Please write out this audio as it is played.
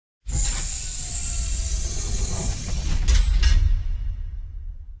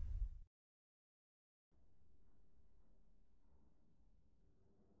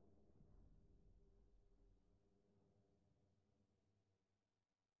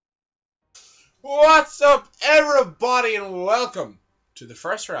What's up, everybody, and welcome to the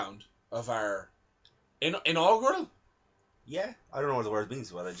first round of our inaugural. Yeah, I don't know what the word means,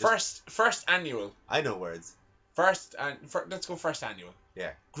 but I just first annual. I know words. Let's go first annual.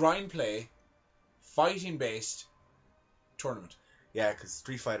 Yeah. Grind play, fighting based tournament. Yeah, because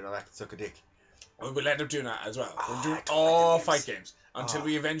Street Fighter and all that can suck a dick. We'll end up doing that as well. We're doing I don't all like fight games until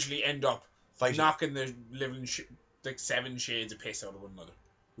we eventually end up Fighting. knocking the living like 7 shades of piss out of one another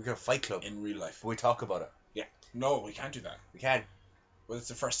We got a fight club. in real life. But we talk about it. Yeah. No, we can't do that. We can. Well, it's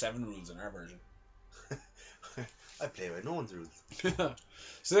the first 7 rules in our version. I play by no one's rules.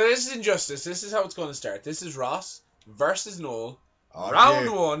 So this is Injustice. This is how it's going to start. This is Ross versus Noel. Oh, round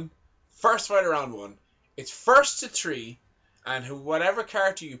dear. 1. First fight of round 1. It's first to 3. And whatever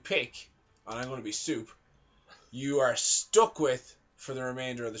character you pick, and I'm going to be Soup, you are stuck with for the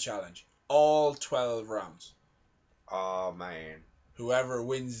remainder of the challenge. All 12 rounds. Oh, man. Whoever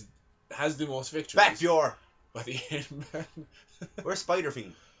wins has the most victories. Back Bjor. By the end, man. Where's Spider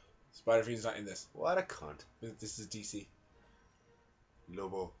Fiend? Spider Fiend's not in this. What a cunt. This is DC.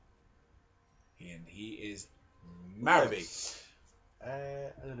 Lobo. And he is married.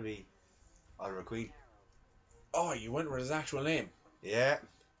 I'm going to be Oliver Queen. Oh, you went with his actual name. Yeah.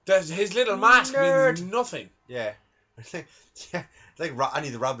 His little mask means nothing. Yeah. It's like Annie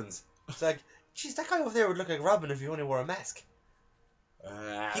the Robins. It's like, jeez, that guy over there would look like Robin if he only wore a mask.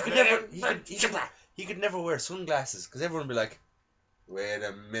 He could never wear sunglasses because everyone would be like, wait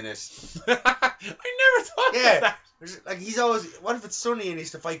a minute. I never thought of that. Like he's always. What if it's sunny and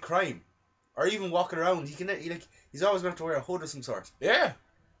he's to fight crime, or even walking around? He's always going to have to wear a hood of some sort, Yeah.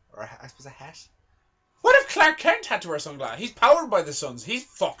 or I suppose a hat. What if Clark Kent had to wear sunglasses? He's powered by the suns. He's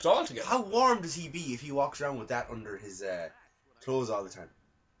fucked altogether. How warm does he be if he walks around with that under his clothes all the time?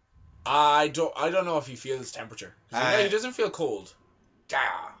 I don't know if he feels temperature. He doesn't feel cold.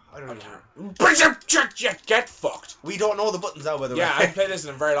 I don't know. Get fucked. We don't know the buttons now, by the way. Yeah, I haven't played this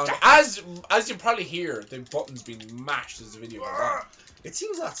in a very long time. As you probably hear, the button's being mashed as the video goes on. It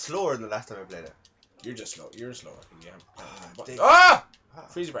seems a lot slower than the last time I played it. You're just slow. You're slower. They-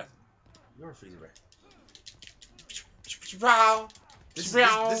 Freeze breath. You're a freezer break. This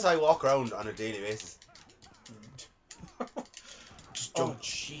This is how I walk around on a daily basis. Just Oh, jump.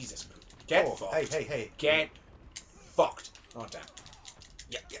 Jesus. Get fucked. Hey. Get fucked. Oh, damn.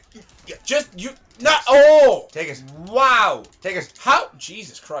 Yeah. Just, you, not, oh! Take it. Wow. Take it. How,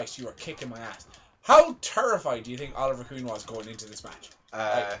 Jesus Christ, you are kicking my ass. How terrified do you think Oliver Queen was going into this match?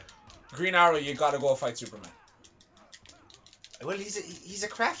 Green Arrow, you gotta go fight Superman. Well, he's a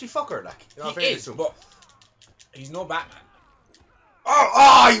crafty fucker, like. He is, but he's no Batman.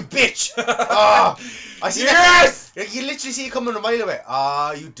 Oh, you bitch! Oh, I see Yes! that. You literally see it coming a mile away.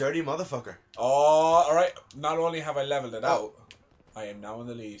 Ah, you dirty motherfucker. Oh, alright. Not only have I leveled it out, I am now in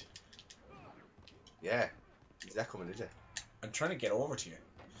the lead. Yeah. Is that coming, is it? I'm trying to get over to you.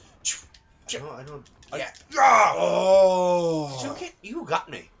 I don't. Yeah. Oh! You got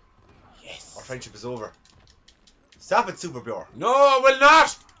me. Yes. Our friendship is over. Stop it, Super Bjor. No, I will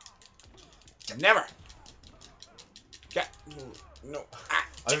not! Never. No.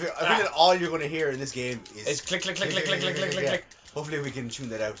 I feel that all you're going to hear in this game is... It's click, click, click, click, click, click, click, click, click. Hopefully we can tune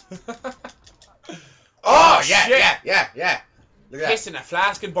that out. Oh, shit! Yeah. Look at Piss in a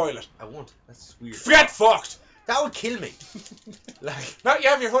flask and boil it. I won't. That's weird. Get fucked! That would kill me. Like... Now you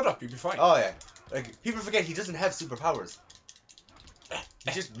have your hood up, you'll be fine. Oh, yeah. Like, people forget he doesn't have superpowers.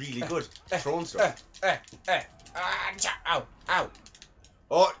 He's just really good at throwing stuff. Ow.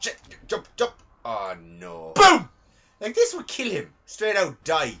 Oh, jump. Oh, no. Boom! Like, this would kill him. Straight out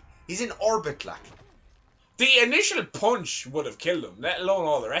die. He's in orbit, like. The initial punch would have killed him, let alone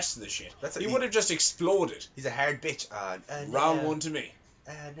all the rest of the shit. He would have just exploded. He's a hard bitch. Round 1 to me.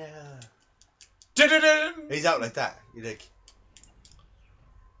 No. Dun-dun-dun. He's out like that. You're like...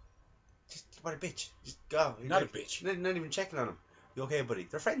 Just, what a bitch. Just go. Not a bitch. Not even checking on him. You okay, buddy?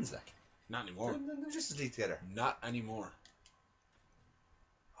 They're friends, like. Not anymore. They're just asleep together. Not anymore.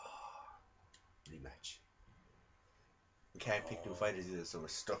 Rematch. We can't pick new fighters either, so we're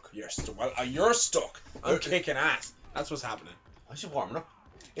stuck. You're stuck. I'm kicking ass. That's what's happening. I should warm it up.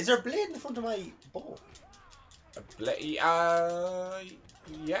 Is there a blade in the front of my bow? A blade? Yeah.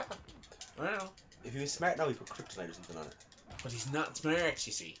 I don't know. If he was smart now, he'd put kryptonite or something on it. But he's not smart,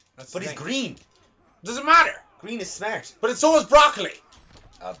 you see. But he's green. Doesn't matter. Green is smart. But so is broccoli.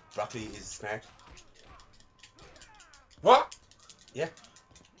 Broccoli is smart. What? Yeah.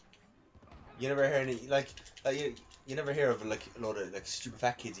 You never hear any you never hear of like a load of like stupid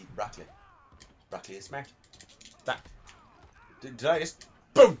fat kids eating broccoli. Broccoli is smart. That. Did I just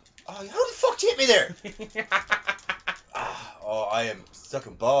boom? Oh, how the fuck did you hit me there? Oh, I am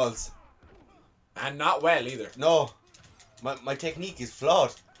sucking balls. And not well either. No. My technique is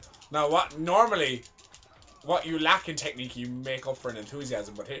flawed. Now, normally, what you lack in technique, you make up for in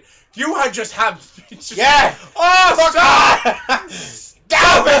enthusiasm. But here, you had just have. Yeah. Oh, stop!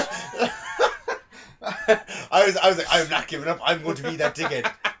 Stop it! I was like, I'm not giving up. I'm going to be that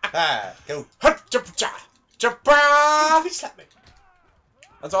dickhead. Go. Slap me.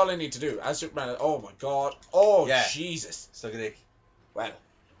 That's all I need to do. As Superman. Oh my god. Oh yeah. Jesus. Suck a dick. Well.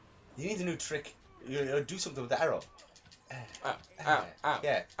 You need a new trick. You do something with the arrow. Ow. Yeah. Ow.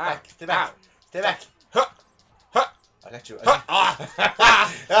 Back. Stay back. Ow. Stay back. Huh. Huh. I got you.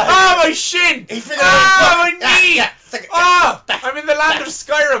 Ah, my shin! Ah, my knee! Ah, I'm in the land of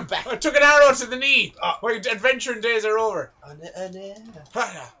Skyrim. I took an arrow to the knee. My adventuring days are over.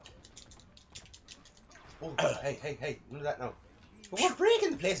 Oh, hey, look at that now. But we're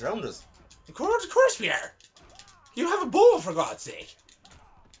breaking the place around us. Of course we are. You have a bow, for God's sake.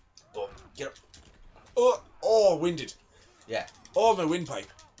 Oh, get up. Oh, winded. Yeah. Oh, my windpipe.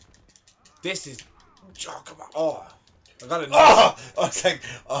 This is... Oh, come on. Oh, I got a nice... I was like,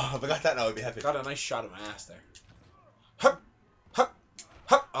 if I got that now, I'd be happy. Got a nice shot of my ass there. Hup, hup,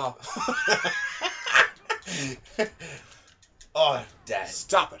 hup. Oh. Oh, damn.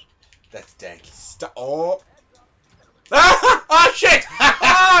 Stop it. That's dank. Stop. Oh. Oh, shit.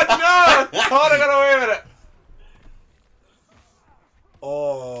 Oh, no. I thought I got away with it.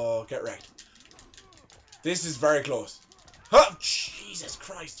 Oh, get wrecked. This is very close. Oh, Jesus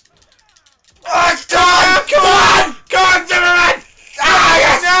Christ. Oh, God! Come on! Come on, Zimmerman! Ah,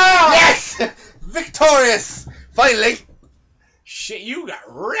 yes! No! Yes! Victorious! Finally! Shit, you got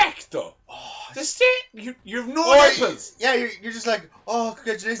wrecked, though. Oh, the state, you have no nipples. Yeah, you're just like, oh,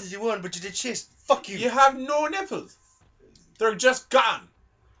 congratulations, you won, but you did shit. Fuck you. You have no nipples. They're just gone.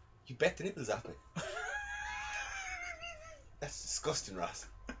 You bet the nipples off me. That's disgusting, Ross.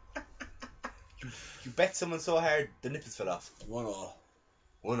 You bet someone so hard the nipples fell off. 1-1.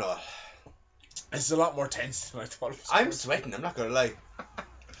 1-1. It's a lot more tense than I thought it was. I'm sweating, I'm not gonna lie.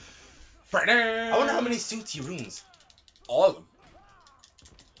 I wonder how many suits he ruins. All of them.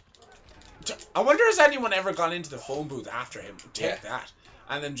 I wonder has anyone ever gone into the phone booth after him, take that,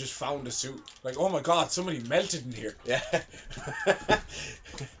 and then just found a suit. Like, oh my god, somebody melted in here. Yeah.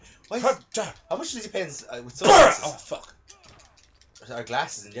 How much does he pay with sunglasses? Oh fuck. Or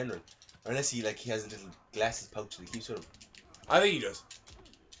glasses in general. Or unless he has a little glasses pouch that he keeps with him. I think he does.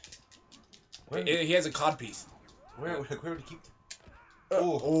 He has a cod piece. Where would he keep them?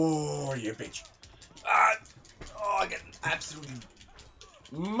 Oh, you bitch. I get absolutely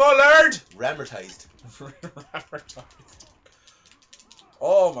mullered. Rammertized.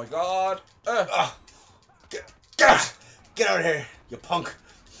 Oh my god. Get out of here, you punk.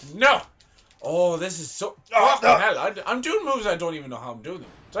 No. Oh, this is so... fucking hell. I'm doing moves I don't even know how I'm doing them.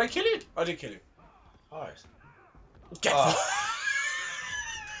 Did I kill you? I did kill you. Alright.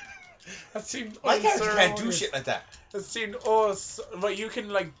 That seemed... My character can't do shit like that. That seemed... but you can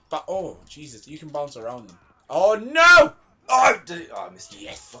like... oh, Jesus. You can bounce around them. Oh, no! I missed you.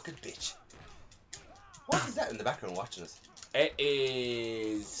 Yes. Fucking bitch. What is that in the background watching us? It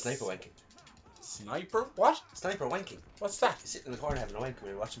is... Sniper wanking. Sniper? What? Sniper wanking. What's that? He's sitting in the corner having a wank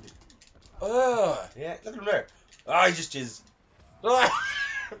when you're watching people. Yeah, look at him there. I just jizz.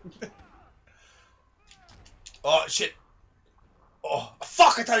 Oh, shit. Oh,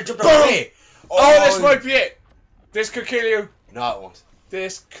 fuck, I thought I jumped out away. Oh, this might be it. This could kill you. No, it won't.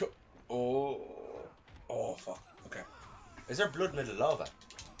 This could... Oh, fuck. Okay. Is there blood made of lava?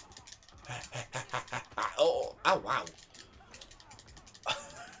 Oh, wow.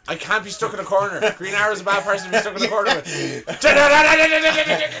 I can't be stuck in a corner. Green Arrow's a bad person to be stuck in a corner with.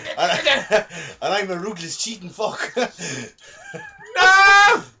 And I'm a ruthless cheating fuck. No!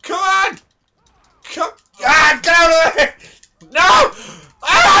 Come on! Come... get out of there! No!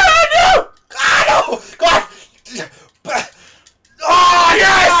 Ah, no! Ah, no! Go on! Oh,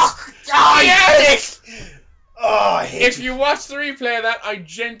 yes! Oh, yes! Oh, I hate If you watch the replay of that, I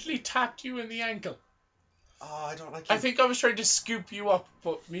gently tapped you in the ankle. Oh, I don't like I you. think I was trying to scoop you up,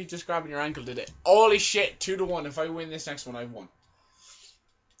 but me just grabbing your ankle did it. Holy shit, 2-1. If I win this next one, I've won.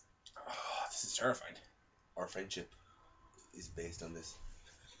 Oh, this is terrifying. Our friendship is based on this.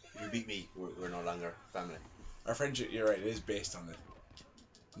 If you beat me, we're no longer family. Our friendship, you're right, it is based on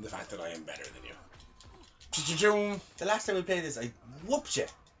the fact that I am better than you. The last time we played this, I whooped you.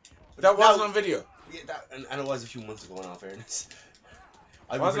 That wasn't on video. Yeah, and it was a few months ago, in all fairness.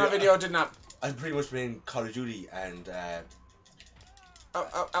 Wasn't on video, did not. I'm pretty much playing Call of Duty and COD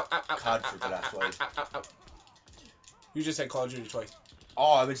for the last while. You just said Call of Duty twice.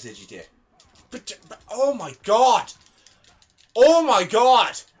 Oh, I meant to say GTA. But oh my god! Oh my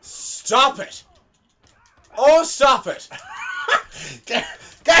god! Stop it! Oh, stop it!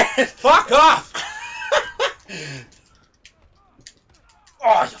 Garrett! Fuck off!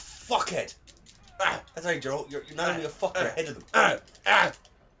 Oh, you fuckhead! That's right, you're not only a fuck, you're ahead of them.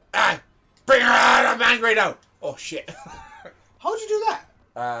 Bring her out! I'm angry now! Oh, shit. How'd you do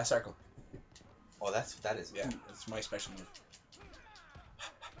that? Circle. Oh, that's what that is. Yeah, that's my special move.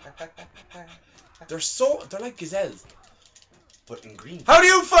 Ooh. They're like gazelles. But in green. How do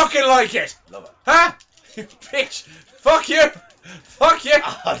you fucking like it? Love it. Huh? You bitch! Fuck you! Fuck you!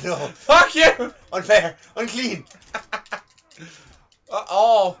 Oh, no. Fuck you! Unfair. Unclean.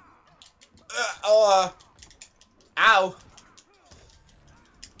 Ow.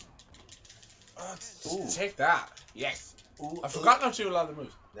 Ooh. Take that. Yes. Ooh, I forgot not to do a lot of the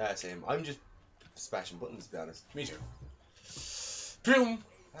moves. Yeah, same. I'm just smashing buttons, to be honest. Me too. Boom.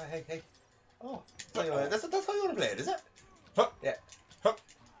 Hey. Oh. Anyway, that's how you want to play it, is it? Huh. Yeah. Huh.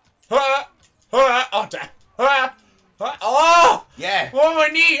 Oh, damn. Oh! Yeah. Oh, my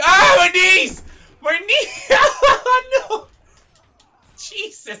knee! Ah, my knees! My knee! Oh, no!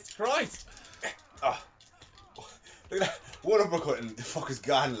 Jesus Christ! Oh. Look at that. One uppercut and the fuck is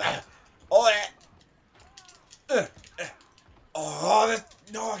gone, lad. Oh, yeah. Oh,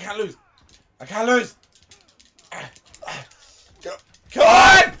 no, I can't lose. I can't lose. Come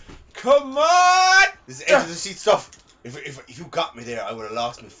on! Come on! This is edge of the seat stuff. If you got me there, I would have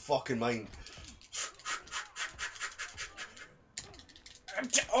lost my fucking mind.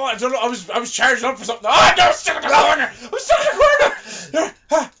 Oh, I don't know. I was charging up for something. Oh, no, I'm stuck in the corner. I'm stuck in the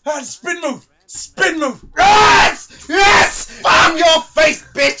corner. Spin move. Spin move. Yes! Yes! On your face,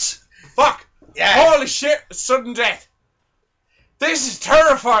 bitch! Fuck. Yeah. Holy shit. Sudden death. This is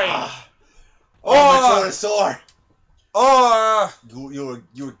terrifying. Oh, my throat is sore. Oh, You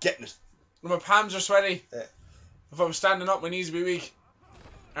were getting it. my palms are sweaty. Yeah. If I was standing up, my knees would be weak.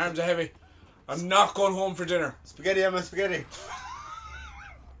 Arms are heavy. I'm not going home for dinner. Spaghetti, Emma, spaghetti.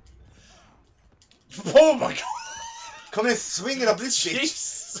 Oh my god. Come in, swing it up this bitch.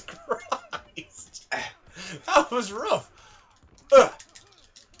 Jesus Christ. That was rough.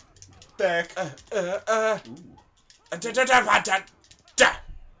 Back.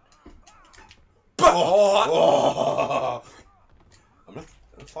 Oh. I'm not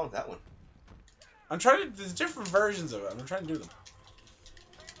following that one. I'm trying to. There's different versions of it. I'm trying to do them.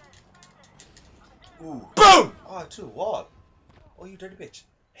 Ooh. Boom! Oh, to the wall. Oh, you dirty bitch.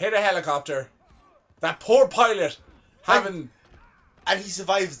 Hit a helicopter. That poor pilot having. And he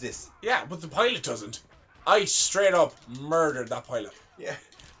survives this. Yeah, but the pilot doesn't. I straight up murdered that pilot. Yeah.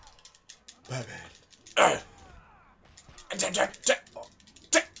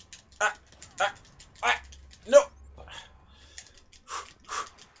 No.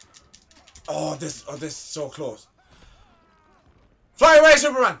 Oh, this is so close. Fly away,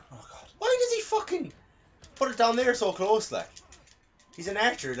 Superman! Oh god. Why does he fucking put it down there so close, like? He's an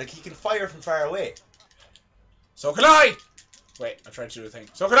archer, like he can fire from far away. So can I! Wait, I tried to do the thing.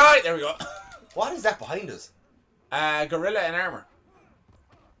 So can I! There we go. What is that behind us? Gorilla in armor.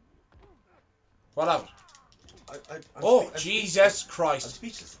 What happened? I'm Jesus I'm Christ.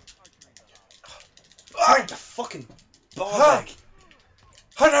 speechless. Oh, the fucking ball bag.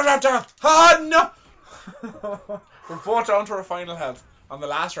 Oh no! We're both down to our final health on the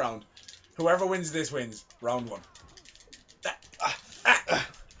last round. Whoever wins this wins. Round one.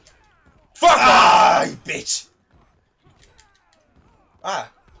 Fuck off! You bitch! Oh,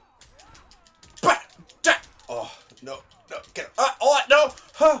 no, get up. No!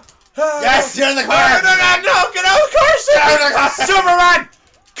 Yes, you're in the car! No, get out of the car! Get out of the car! Superman!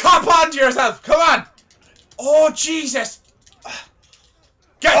 Cop onto yourself, come on! Oh, Jesus!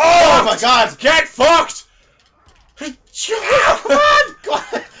 Get Oh fucked! my god! Get fucked! Come on! Go on!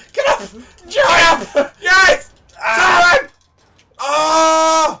 Get up! Get up! Yes! Superman!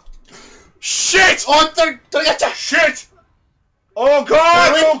 Oh! Shit! Oh, they're gonna get you! Shit! Oh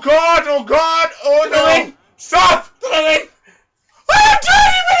god! Oh god! Oh god! Oh no! Stop! Oh,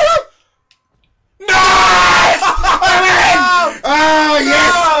 Danny! No! I'm in! Oh,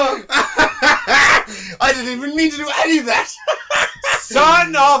 yes! I didn't even mean to do any of that!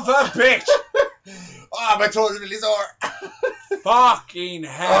 Son of a bitch! Oh, my throat is really sore. Fucking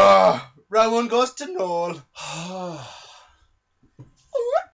hell! Round one goes to Noel.